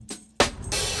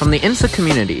From the IMSA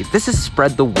community, this is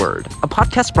Spread the Word, a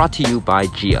podcast brought to you by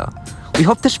GIA. We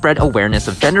hope to spread awareness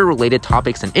of gender-related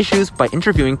topics and issues by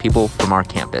interviewing people from our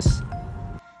campus.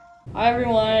 Hi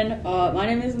everyone, my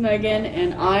name is Megan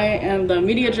and I am the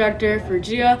media director for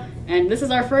GIA, and this is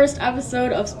our first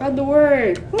episode of Spread the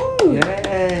Word. Woo!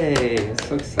 Yay! I'm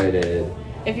so excited.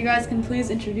 If you guys can please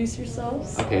introduce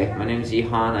yourselves. Okay, my name is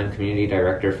Yihan. I'm community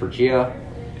director for GIA.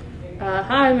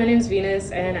 Hi, my name is Venus,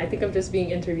 and I think I'm just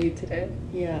being interviewed today.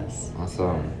 Yes.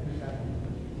 Awesome.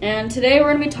 And today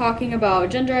we're going to be talking about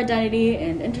gender identity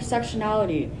and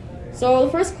intersectionality. So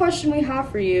the first question we have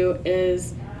for you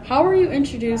is, how were you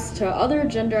introduced to other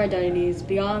gender identities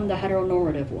beyond the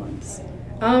heteronormative ones?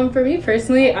 For me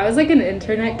personally, I was like an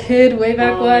internet kid way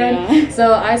back when, yeah.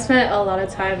 So I spent a lot of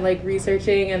time like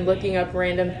researching and looking up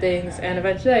random things, and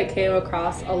eventually I came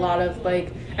across a lot of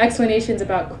like explanations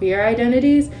about queer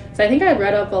identities. So I think I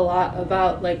read up a lot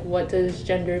about like what does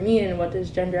gender mean and what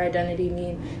does gender identity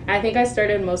mean. And I think I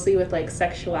started mostly with like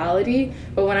sexuality,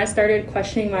 but when I started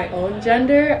questioning my own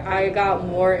gender, I got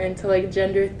more into like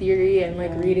gender theory and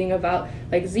like reading about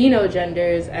like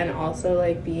xenogenders and also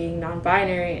like being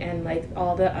non-binary and like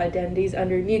all the identities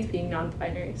underneath being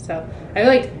non-binary. So I feel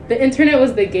like the internet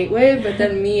was the gateway, but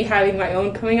then me having my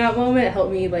own coming out moment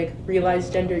helped me like realize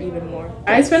gender even more.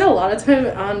 I spent a lot of time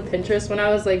on Pinterest when I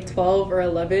was like 12 or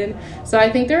 11, so I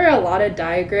think there were a lot of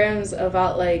diagrams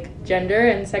about like gender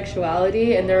and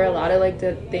sexuality, and there were a lot of like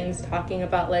the things talking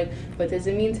about like what does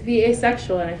it mean to be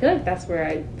asexual, and I feel like that's where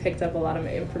I picked up a lot of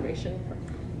my information from.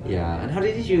 Yeah, and how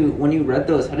did you, when you read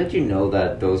those, how did you know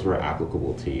that those were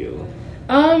applicable to you?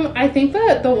 I think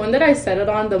that the one that I settled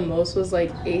on the most was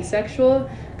like asexual,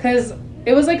 because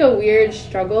it was like a weird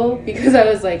struggle because I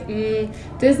was like,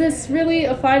 does this really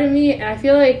apply to me? And I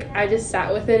feel like I just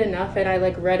sat with it enough and I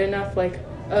like read enough like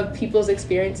of people's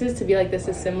experiences to be like, this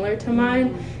is similar to mine.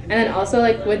 And then also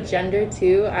like with gender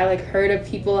too, I like heard of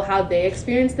people how they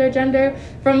experience their gender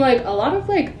from like a lot of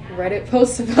like Reddit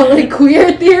posts about like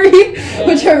queer theory,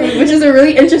 which is a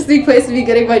really interesting place to be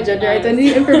getting my gender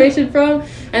identity information from.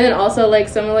 And then also like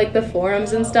some of like the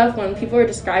forums and stuff, when people were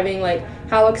describing like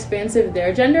how expansive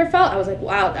their gender felt, I was like,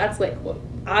 wow, that's like what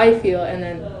I feel. And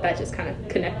then that just kind of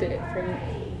connected it for me.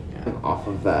 Yeah, off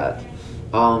of that,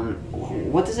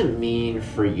 what does it mean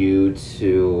for you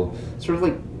to sort of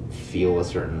like feel a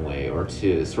certain way or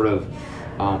to sort of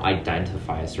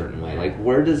identify a certain way? Like,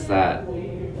 where does that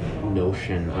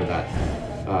notion or that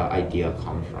idea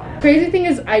come from? Crazy thing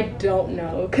is I don't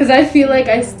know, because I feel like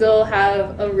I still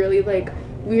have a really like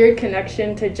weird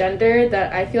connection to gender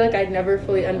that I feel like I'd never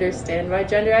fully understand my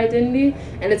gender identity,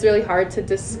 and it's really hard to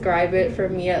describe it for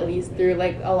me, at least through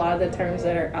like a lot of the terms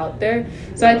that are out there.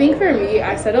 So I think for me,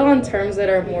 I settle on terms that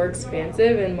are more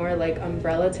expansive and more like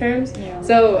umbrella terms.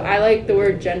 So I like the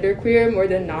word genderqueer more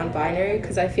than non-binary,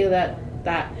 because I feel that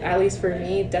at least for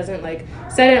me doesn't like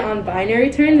set it on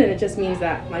binary terms, and it just means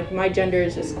that like my gender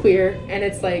is just queer, and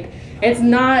it's like it's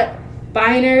not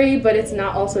binary, but it's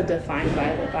not also defined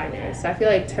by the binary. So I feel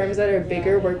like terms that are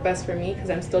bigger work best for me because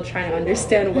I'm still trying to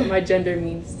understand what my gender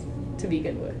means to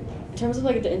begin with. In terms of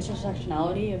like the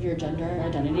intersectionality of your gender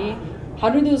identity, how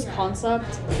do those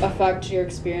concepts affect your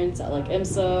experience at like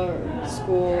IMSA or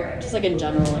school, just like in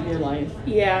general in your life?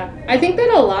 Yeah, I think that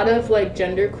a lot of like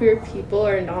genderqueer people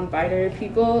or non-binary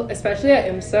people, especially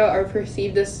at IMSA, are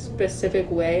perceived a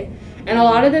specific way. And a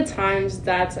lot of the times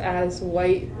that's as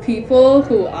white people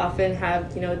who often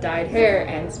have, dyed hair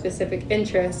and specific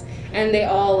interests, and they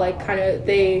all like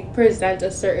they present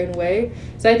a certain way.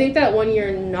 So I think that when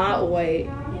you're not white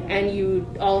and you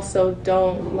also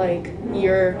don't like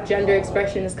your gender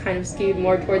expression is kind of skewed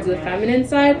more towards the feminine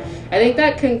side, I think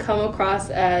that can come across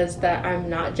as that I'm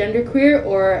not genderqueer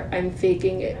or I'm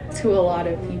faking it to a lot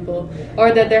of people,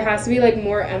 or that there has to be like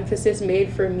more emphasis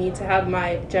made for me to have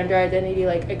my gender identity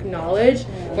like acknowledged,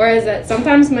 whereas that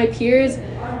sometimes my peers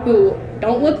who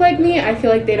don't look like me, I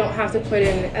feel like they don't have to put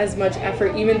in as much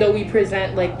effort even though we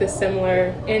present like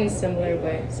similar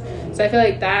ways. So I feel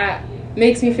like that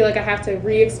makes me feel like I have to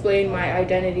re-explain my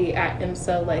identity at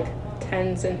IMSA like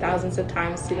tens and thousands of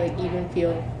times to like even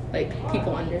feel like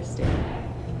people understand.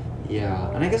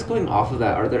 Yeah, and I guess going off of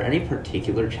that, are there any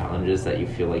particular challenges that you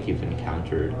feel like you've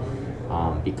encountered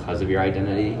because of your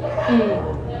identity?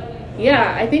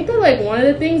 Yeah, I think that like one of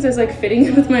the things is like fitting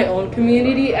in with my own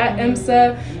community at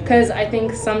IMSA, because I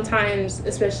think sometimes,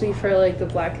 especially for like the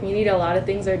Black community, a lot of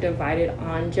things are divided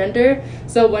on gender.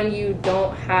 So when you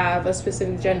don't have a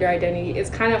specific gender identity, it's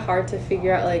kind of hard to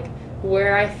figure out like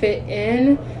where I fit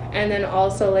in, and then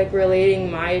also like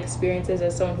relating my experiences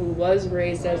as someone who was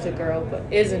raised as a girl but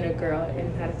isn't a girl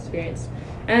and had experience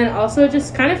And also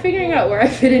just kind of figuring out where I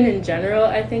fit in general,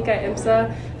 I think, at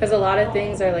IMSA, because a lot of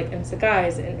things are like IMSA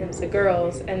guys and IMSA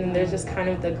girls, and then there's just kind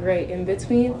of the gray in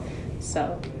between.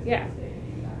 So, yeah.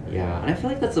 Yeah, and I feel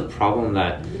like that's a problem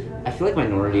that I feel like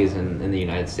minorities in the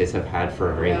United States have had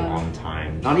for a very long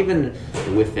time. Not even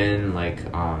within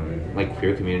like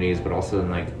queer communities, but also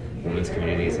in like women's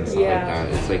communities and stuff like that.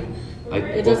 It's like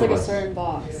it's just like a certain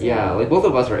box. Yeah, like both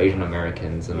of us are Asian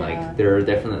Americans, and like there are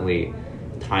definitely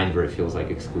times where it feels like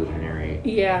exclusionary.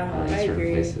 Yeah, in I certain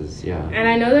agree. places. Yeah, and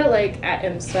I know that like at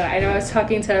IMSA, I know I was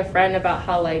talking to a friend about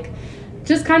how like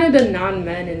just kind of the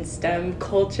non-men in STEM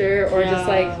culture, or just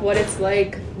like what it's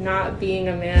like not being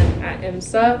a man at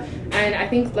IMSA. And I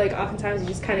think like oftentimes you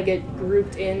just kind of get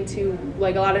grouped into,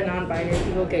 like, a lot of non-binary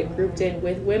people get grouped in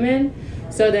with women,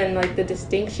 so then like the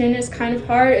distinction is kind of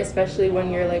hard, especially when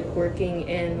you're like working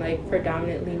in like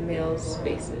predominantly male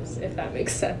spaces, if that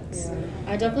makes sense.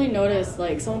 I definitely noticed,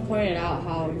 like, someone pointed out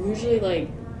how usually like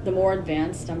the more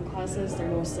advanced STEM classes, they're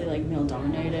mostly like male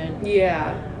dominated.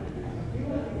 Yeah.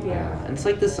 And it's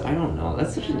like this, I don't know,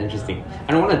 that's such an interesting,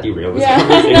 I don't want to derail this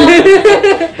conversation.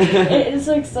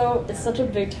 It's such a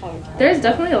big topic. There's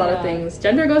definitely a lot of things.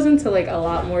 Gender goes into like a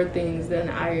lot more things than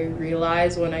I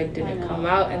realized when I didn't come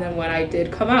out, and then when I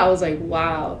did come out, I was like,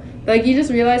 wow. Like, you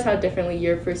just realize how differently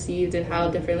you're perceived and how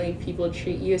differently people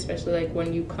treat you, especially like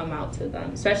when you come out to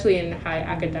them, especially in high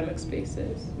academic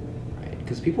spaces. Right,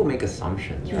 because people make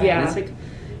assumptions, right? Yeah. And it's like,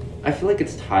 I feel like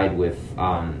it's tied with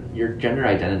your gender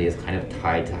identity is kind of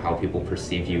tied to how people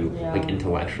perceive you, like,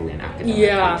 intellectually and academically.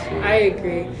 Yeah, too. I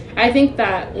agree. I think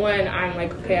that when I'm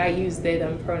like, okay, I use they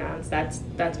them pronouns, that's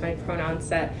my pronoun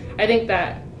set. I think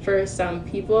that for some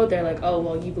people they're like, oh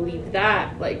well, you believe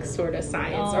that, like, sort of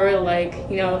science, or like,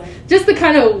 you know, just the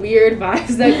kind of weird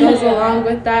vibes that goes along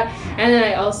with that. And then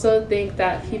I also think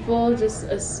that people just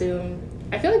assume,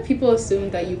 I feel like people assume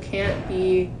that you can't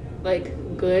be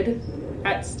like good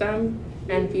at STEM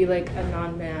and be like a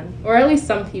non-man, or at least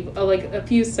some people, like a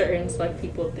few certain select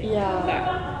people think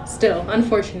that still,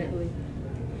 unfortunately.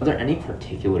 Are there any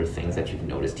particular things that you've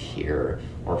noticed here,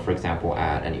 or for example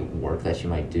at any work that you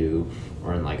might do,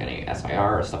 or in like any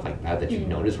SIR or stuff like that, that you've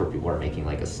noticed where people are making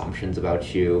like assumptions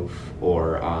about you,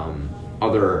 or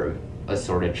other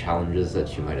assorted challenges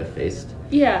that you might have faced?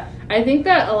 Yeah, I think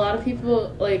that a lot of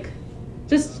people, like,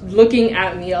 just looking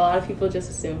at me, a lot of people just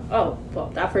assume, oh, well,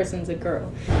 that person's a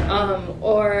girl.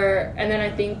 And then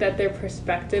I think that their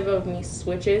perspective of me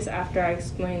switches after I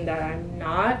explain that I'm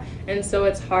not. And so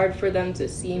it's hard for them to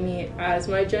see me as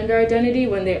my gender identity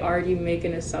when they already make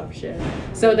an assumption.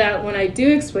 So that when I do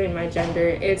explain my gender,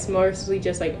 it's mostly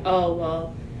just like, oh,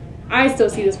 well, I still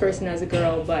see this person as a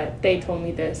girl, but they told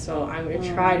me this, so I'm going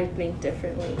to try to think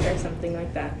differently, or something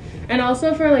like that. And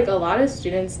also for like a lot of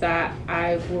students that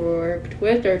I've worked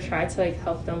with or tried to like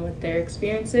help them with their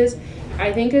experiences,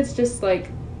 I think it's just like,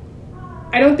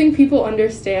 I don't think people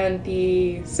understand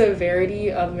the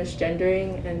severity of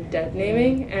misgendering and dead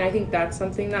naming, and I think that's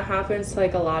something that happens to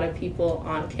like a lot of people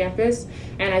on campus.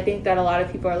 And I think that a lot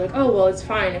of people are like, oh, well, it's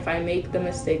fine if I make the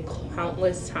mistake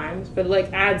countless times, but it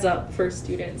like adds up for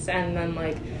students, and then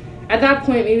like at that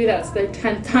point maybe that's their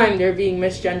 10th time they're being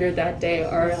misgendered that day,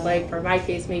 or like for my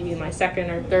case maybe my 2nd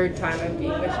or 3rd time I'm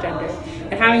being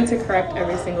misgendered, and having to correct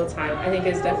every single time I think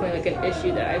is definitely like an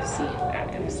issue that I've seen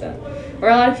at IMSA. Or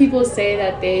a lot of people say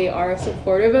that they are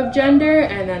supportive of gender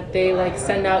and that they like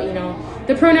send out, you know,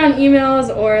 the pronoun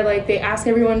emails, or like they ask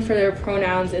everyone for their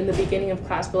pronouns in the beginning of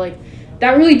class, but like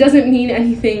that really doesn't mean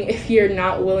anything if you're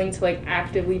not willing to like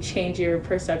actively change your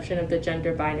perception of the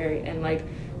gender binary and like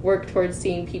work towards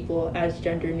seeing people as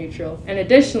gender neutral, and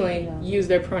additionally use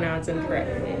their pronouns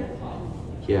incorrectly.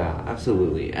 Yeah,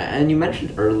 absolutely. And you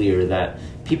mentioned earlier that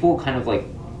people kind of like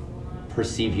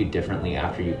perceive you differently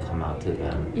after you come out to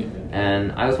them.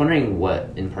 And I was wondering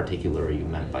what in particular you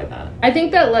meant by that. I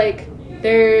think that like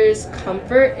there's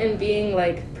comfort in being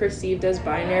like perceived as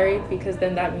binary, because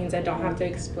then that means I don't have to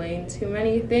explain too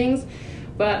many things.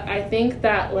 But I think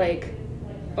that like,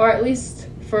 or at least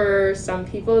for some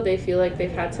people, they feel like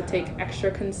they've had to take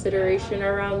extra consideration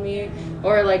around me,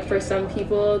 or like for some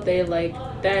people they like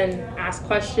then ask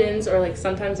questions, or like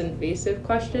sometimes invasive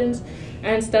questions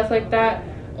and stuff like that.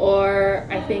 Or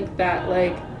I think that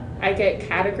like I get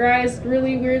categorized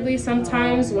really weirdly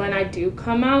sometimes when I do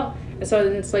come out, and so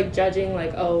then it's like judging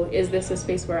like, oh, is this a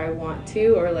space where I want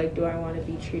to, or like do I want to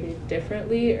be treated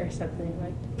differently or something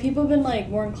like that. People have been like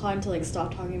more inclined to like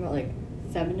stop talking about like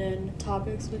feminine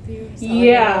topics with you.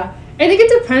 Yeah, I think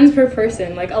it depends per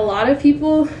person. Like a lot of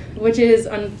people, which is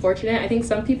unfortunate, I think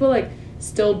some people like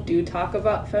still do talk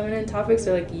about feminine topics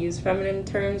or like use feminine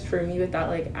terms for me without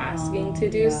like asking to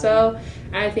do yeah. so.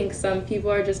 And I think some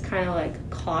people are just kind of like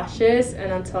cautious,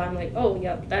 and until I'm like, oh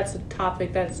yep, that's a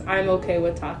topic that's I'm okay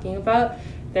with talking about,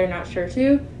 they're not sure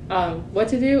what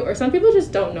to do. Or some people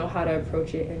just don't know how to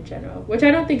approach it in general, which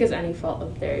I don't think is any fault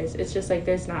of theirs. It's just like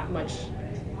there's not much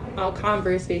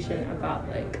conversation about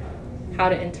like how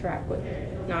to interact with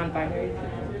non-binary people.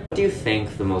 What do you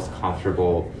think the most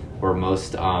comfortable or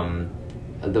most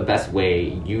the best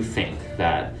way you think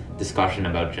that discussion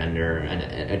about gender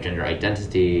and gender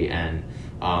identity and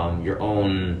your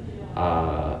own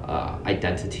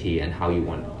identity and how you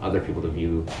want other people to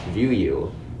view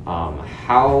you,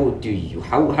 how do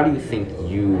you think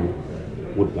you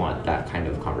would want that kind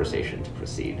of conversation to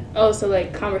proceed? Oh, so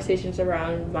like conversations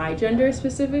around my gender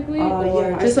specifically,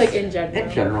 or yeah, just like in general? In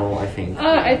general, I think.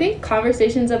 I think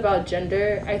conversations about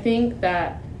gender, I think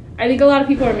a lot of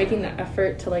people are making the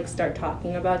effort to like start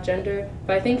talking about gender,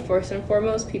 but I think first and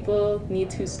foremost, people need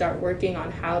to start working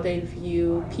on how they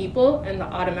view people and the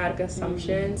automatic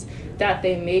assumptions that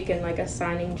they make and like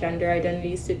assigning gender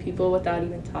identities to people without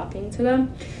even talking to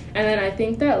them. And then I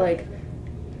think that like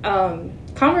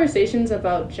conversations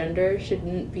about gender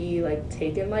shouldn't be like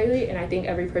taken lightly, and I think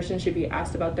every person should be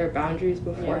asked about their boundaries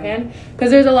beforehand, because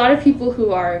there's a lot of people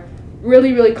who are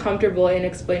really, really comfortable in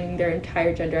explaining their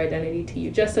entire gender identity to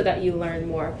you just so that you learn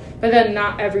more, but then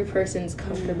not every person's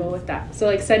comfortable with that. So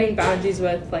like setting boundaries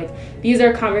with like, these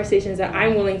are conversations that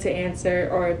I'm willing to answer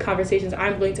or conversations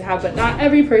I'm willing to have, but not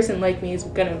every person like me is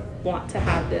gonna want to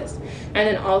have this. And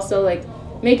then also like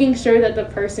making sure that the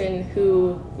person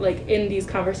who like in these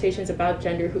conversations about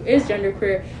gender, who is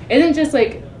genderqueer, isn't just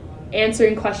like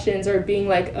answering questions or being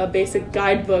like a basic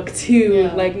guidebook to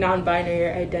like non-binary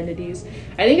identities.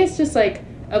 I think it's just like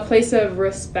a place of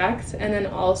respect, and then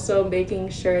also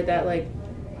making sure that like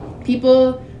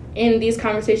people in these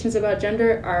conversations about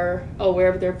gender are aware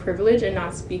of their privilege and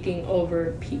not speaking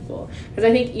over people. Because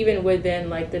I think even within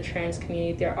like the trans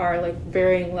community, there are like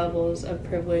varying levels of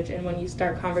privilege, and when you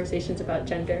start conversations about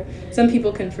gender, some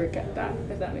people can forget that,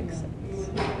 if that makes sense.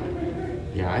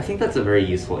 Yeah, I think that's a very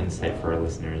useful insight for our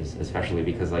listeners, especially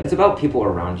because like it's about people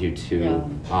around you too,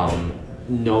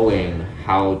 knowing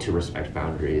how to respect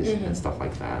boundaries and stuff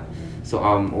like that. So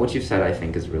what you've said, I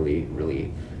think, is really,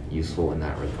 really useful in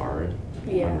that regard.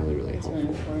 Yeah, really, really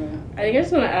helpful. I think I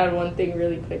just want to add one thing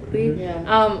really quickly.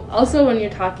 Also, when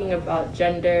you're talking about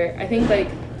gender, I think like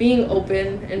being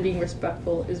open and being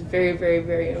respectful is very, very,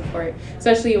 very important,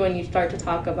 especially when you start to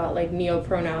talk about like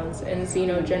neopronouns and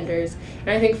xenogenders. And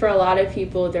I think for a lot of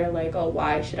people, they're like, oh,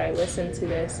 why should I listen to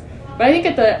this? But I think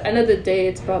at the end of the day,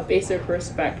 it's about basic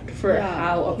respect for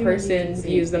how a person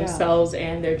views themselves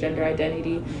and their gender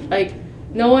identity. Like,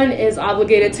 no one is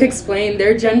obligated to explain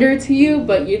their gender to you,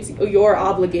 but it's your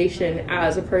obligation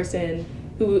as a person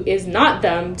who is not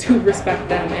them to respect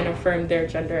them and affirm their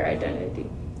gender identity.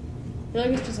 I feel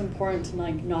like it's just important to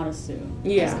like not assume.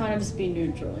 Yeah. Just kind of just be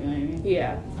neutral, you know what I mean?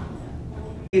 Yeah.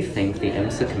 Do you think the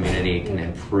IMSA community can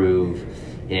improve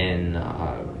in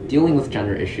dealing with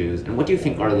gender issues, and what do you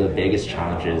think are the biggest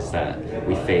challenges that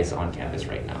we face on campus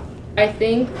right now? I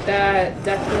think that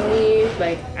definitely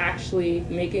like actually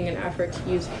making an effort to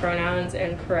use pronouns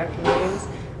and correct names.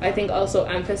 I think also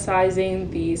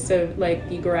emphasizing the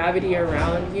gravity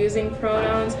around using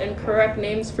pronouns and correct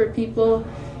names for people.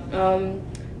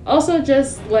 Also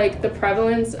just like the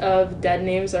prevalence of dead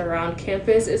names around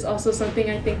campus is also something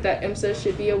I think that IMSA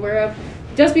should be aware of.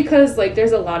 Just because like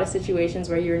there's a lot of situations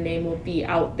where your name will be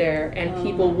out there and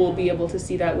people will be able to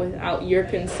see that without your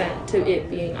consent to it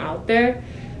being out there.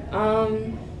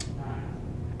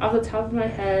 Off the top of my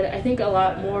head, I think a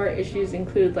lot more issues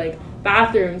include like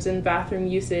bathrooms and bathroom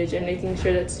usage, and making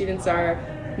sure that students are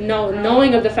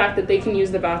knowing of the fact that they can use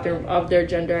the bathroom of their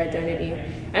gender identity.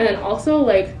 And then also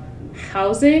like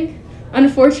housing.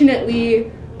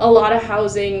 Unfortunately, a lot of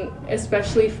housing,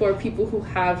 especially for people who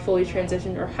have fully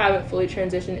transitioned or haven't fully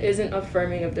transitioned, isn't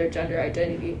affirming of their gender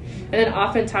identity. And then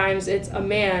oftentimes it's a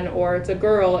man or it's a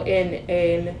girl in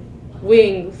a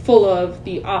wing full of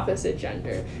the opposite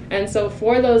gender. And so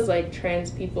for those like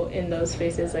trans people in those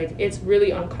spaces, like it's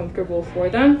really uncomfortable for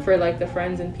them, for like the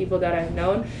friends and people that I've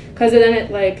known, because then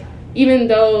it like, even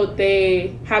though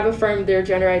they have affirmed their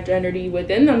gender identity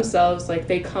within themselves, like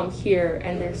they come here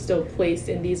and they're still placed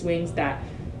in these wings that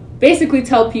basically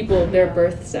tell people their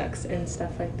birth sex and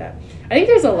stuff like that. I think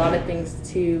there's a lot of things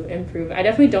to improve. I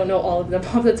definitely don't know all of them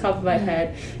off the top of my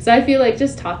head. So I feel like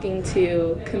just talking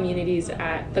to the community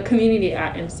at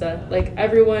IMSA, like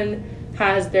everyone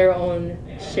has their own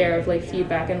share of like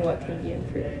feedback and what can be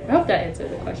improved. I hope that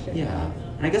answered the question. Yeah,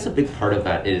 and I guess a big part of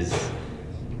that is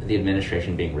the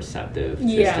administration being receptive to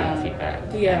Yeah. student feedback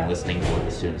Yeah. and listening to what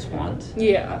the students want.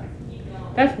 Yeah,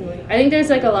 definitely. I think there's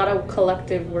like a lot of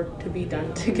collective work to be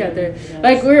done together. Yes.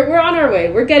 Like we're on our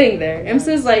way. We're getting there.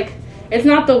 IMSA's like it's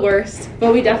not the worst,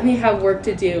 but we definitely have work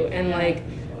to do and like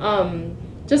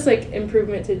just like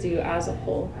improvement to do as a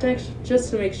whole. Just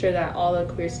to make sure that all the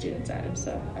queer students at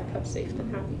IMSA are kept safe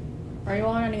and happy. Are you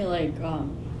on any like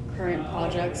current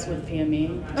projects with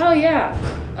PME? Oh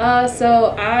yeah.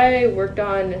 So I worked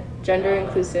on gender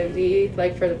inclusivity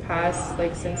like for the past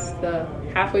like since the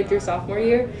halfway through sophomore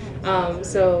year.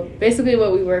 So basically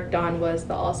what we worked on was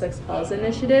the all sex halls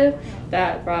initiative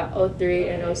that brought 03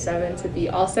 and 07 to be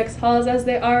all sex halls as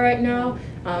they are right now.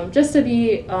 Just to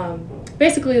be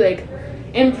basically like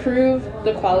improve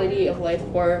the quality of life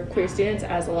for queer students,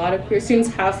 as a lot of queer students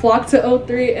have flocked to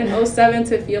 03 and 07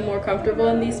 to feel more comfortable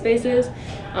in these spaces.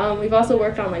 We've also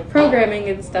worked on like programming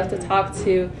and stuff to talk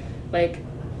to like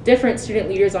different student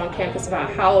leaders on campus about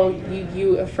how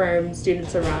you affirm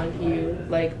students around you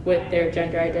like with their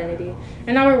gender identity.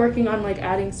 And now we're working on like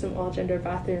adding some all gender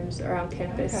bathrooms around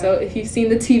campus. Okay. So if you've seen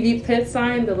the TV pit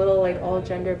sign, the little like all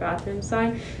gender bathroom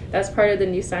sign, that's part of the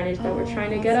new signage that we're trying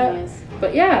to get up. Nice.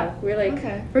 But yeah, we're like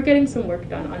Okay. we're getting some work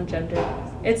done on gender.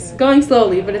 It's going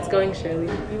slowly, but it's going surely.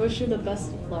 We wish you the best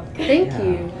of luck. Thank Yeah.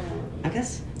 you. I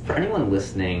guess for anyone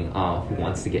listening who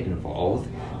wants to get involved,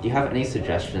 do you have any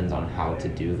suggestions on how to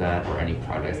do that or any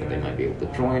projects that they might be able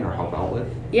to join or help out with?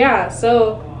 Yeah,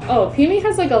 so PME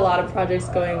has like a lot of projects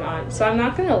going on. So I'm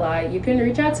not gonna lie, you can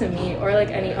reach out to me or like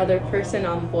any other person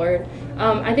on board.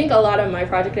 I think a lot of my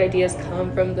project ideas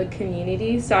come from the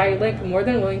community, so I like more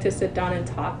than willing to sit down and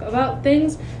talk about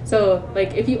things. So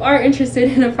like if you are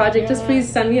interested in a project, just please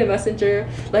send me a message.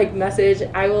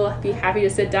 I will be happy to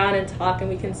sit down and talk and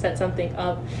we can set something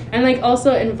up. And like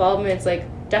also involvements like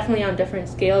definitely on different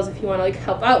scales. If you want to like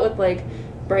help out with like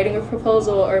writing a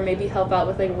proposal or maybe help out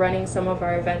with like running some of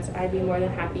our events, I'd be more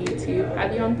than happy to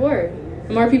have you on board.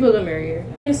 The more people, the merrier.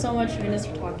 Thank you so much, Venus,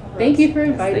 for talking to us. Thank you for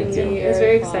inviting Thank you. me. It was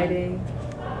very Very fun. exciting.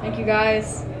 Thank you,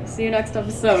 guys. See you next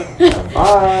episode. Bye!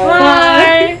 Bye.